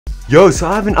Yo, so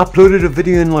I haven't uploaded a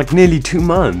video in like nearly 2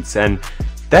 months, and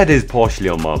that is partially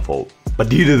on my fault. But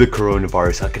due to the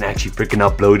coronavirus, I can actually freaking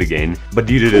upload again. But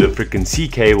due to the freaking C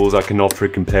cables, I cannot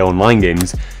freaking play online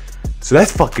games. So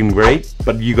that's fucking great,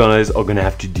 but you guys are gonna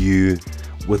have to deal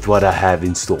with what I have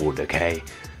installed, okay?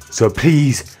 So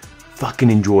please, fucking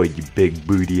enjoy, you big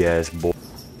booty ass boy.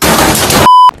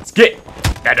 Let's get.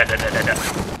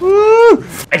 Woo!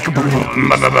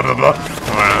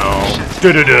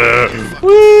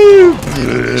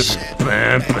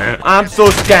 I'm so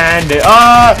scandal.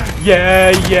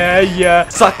 Yeah.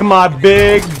 Suck my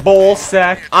big ball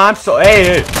sack. I'm so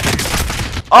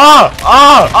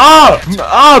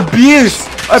abuse.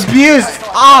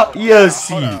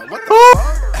 Yes.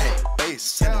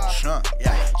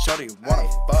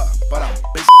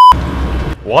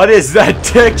 What is that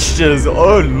textures?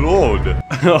 Oh lord.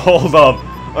 Hold up.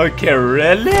 Okay,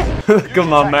 really? Look at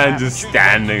my man just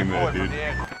standing there, dude.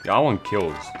 Yeah, I want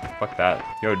kills. Fuck that.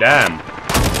 Yo, damn.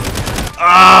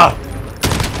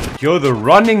 Yo, the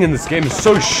running in this game is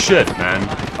so shit, man.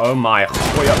 Oh my.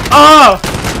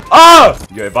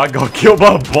 Yo, if I got killed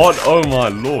by a bot, oh my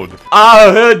lord. I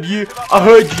heard you,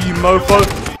 you mofo.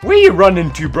 Where you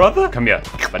running to, brother? Come here.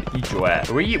 I'm gonna eat your ass.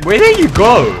 Where did you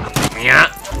go? Yeah.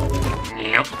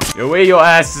 Yo, where your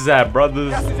ass is at,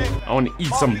 brothers? I want to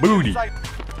eat some booty.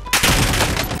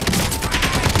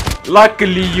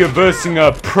 Luckily, you're versing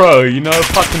a pro, you know,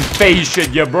 fucking phase shit,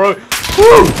 yeah, bro.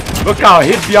 Woo! Look how I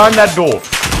hit behind that door.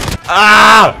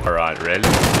 Alright, really?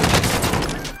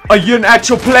 Are you an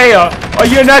actual player? Are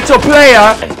you an actual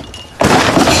player?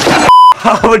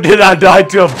 How did I die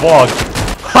to a bot?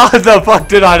 How the fuck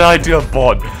did I die to a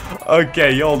bot?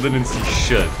 Okay, y'all didn't see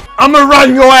shit. I'ma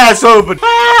run your ass over.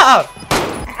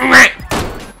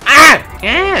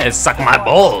 Yeah, suck my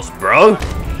balls, bro. Oh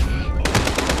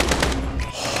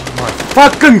my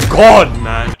fucking god,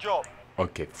 man.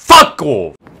 Okay, fuck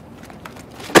off.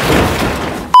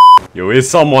 Yo, here's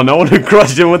someone. I wanna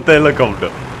crush him with the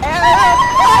helicopter.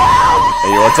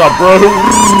 Hey, what's up, bro?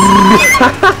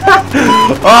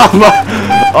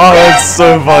 Oh, that's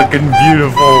so fucking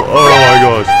beautiful. Oh my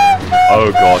gosh.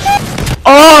 Oh gosh.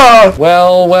 Oh!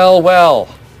 Well.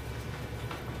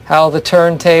 How the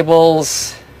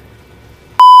turntables.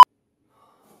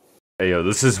 Hey yo,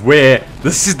 this is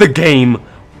the game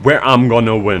where I'm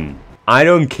gonna win. I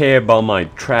don't care about my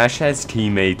trash ass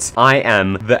teammates. I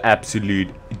am the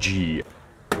absolute G.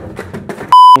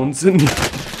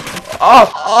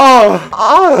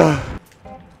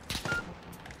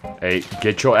 Hey,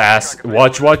 get your ass.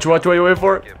 Watch, wait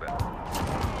for it.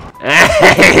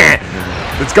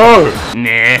 Let's go.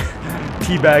 Nah.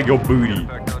 Teabag your booty.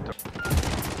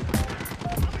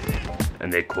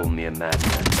 And they call me a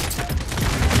madman.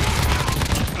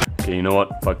 Okay, you know what?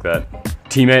 Fuck that.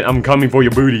 Teammate, I'm coming for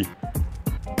your booty.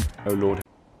 Oh lord.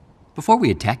 Before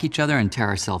we attack each other and tear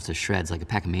ourselves to shreds like a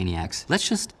pack of maniacs, let's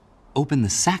just open the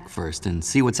sack first and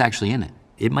see what's actually in it.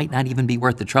 It might not even be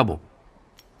worth the trouble.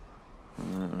 I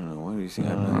don't know. What do you think?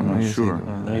 I'm not sure.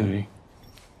 Maybe.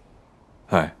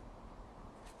 Hi.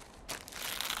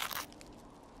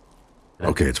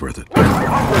 Okay, it's worth it.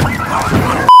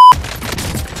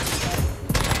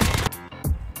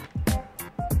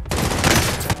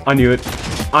 I knew it.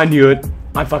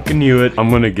 I fucking knew it.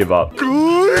 I'm gonna give up.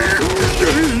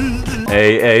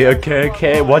 Hey,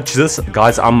 okay. Watch this.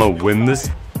 Guys, I'm gonna win this.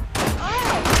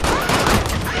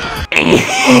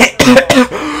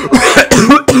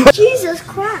 Jesus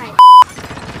Christ.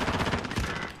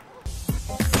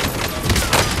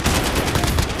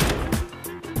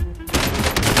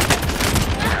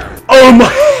 Oh my.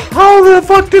 How the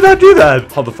fuck did I do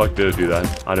that? How the fuck did I do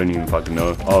that? I don't even fucking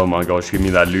know. Oh my gosh, give me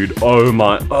that loot. Oh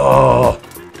my. Oh.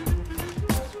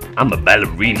 I'm a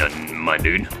ballerina, my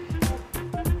dude.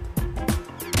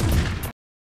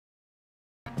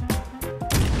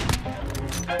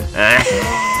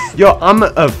 Yo, I'm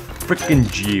a freaking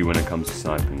G when it comes to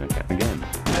sniping again.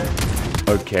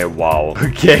 Okay, wow.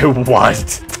 Okay,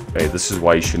 what? Hey, this is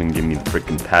why you shouldn't give me the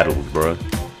freaking paddles, bro.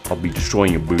 I'll be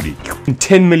destroying your booty.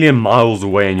 10 million miles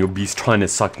away and you'll be trying to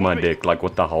suck my dick. Like,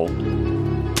 what the hell?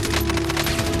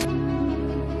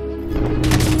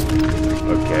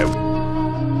 Okay.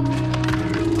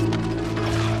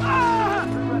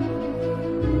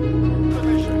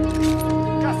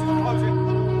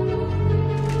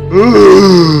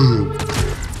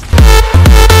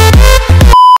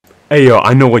 Hey yo,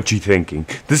 I know what you're thinking.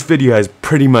 This video has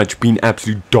pretty much been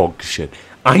absolute dog shit.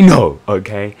 I know,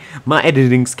 okay? My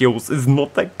editing skills is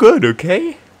not that good,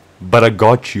 okay? But I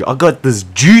got you. I got this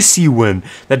juicy win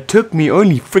that took me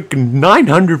only freaking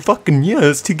 900 fucking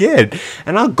years to get.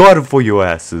 And I got it for your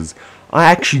asses. I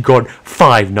actually got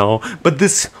 5 now, but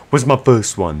this was my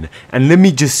first one, and let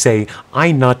me just say,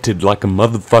 I nutted like a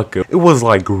motherfucker. It was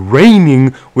like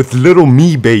raining with little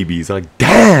me babies. Like,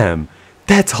 damn,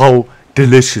 that's how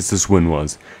delicious this win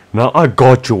was. Now I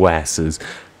got your asses.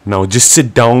 Now just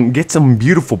sit down, get some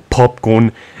beautiful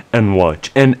popcorn, and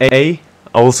watch. And I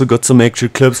also got some extra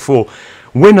clips for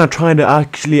when I try to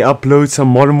actually upload some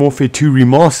Modern Warfare 2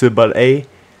 Remastered, but I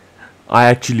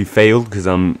actually failed because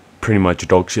I'm pretty much a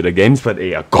dog shit at games. But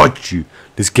I got you.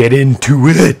 Let's get into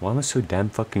it. Why am I so damn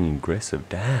fucking aggressive?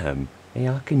 Damn. Hey,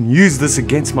 I can use this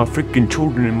against my freaking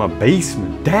children in my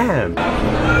basement. Damn.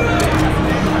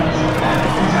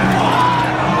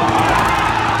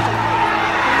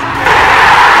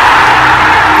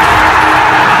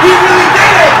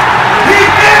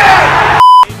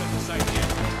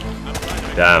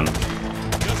 Damn.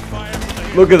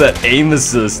 Look at that aim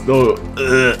assist. Oh,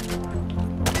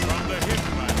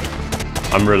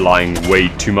 I'm relying way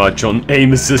too much on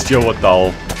aim assist, yo, what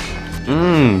the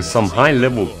hell? Some high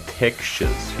level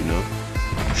textures, you know?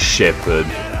 Shepherd.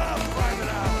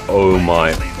 Oh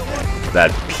my.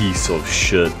 That piece of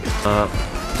shit.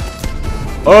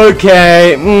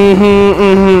 Okay.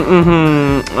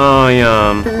 Oh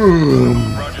yeah.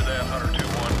 Roger that, Hunter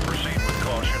 2-1. Proceed with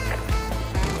caution.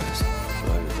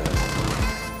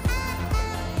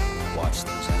 Watch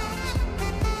those eyes.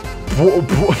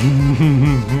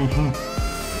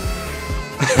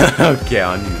 Okay,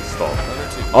 I need to stop.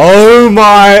 Oh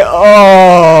my!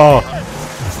 Oh!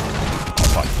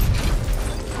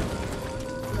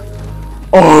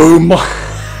 Oh my!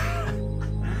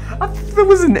 I thought there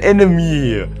was an enemy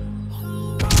here.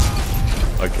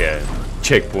 Okay,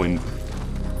 checkpoint.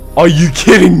 Are you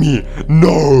kidding me?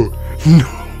 No! No!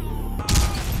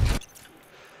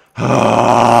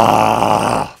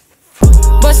 Ah!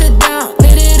 Bust it down,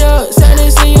 lit it up,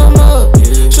 silence in your mug.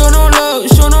 Show no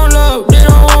love, they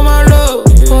don't want my love.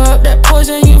 Pour up that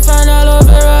poison, you find all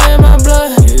over in my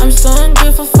blood. I'm so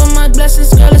ungrateful for my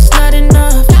blessings, girl, it's not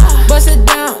enough.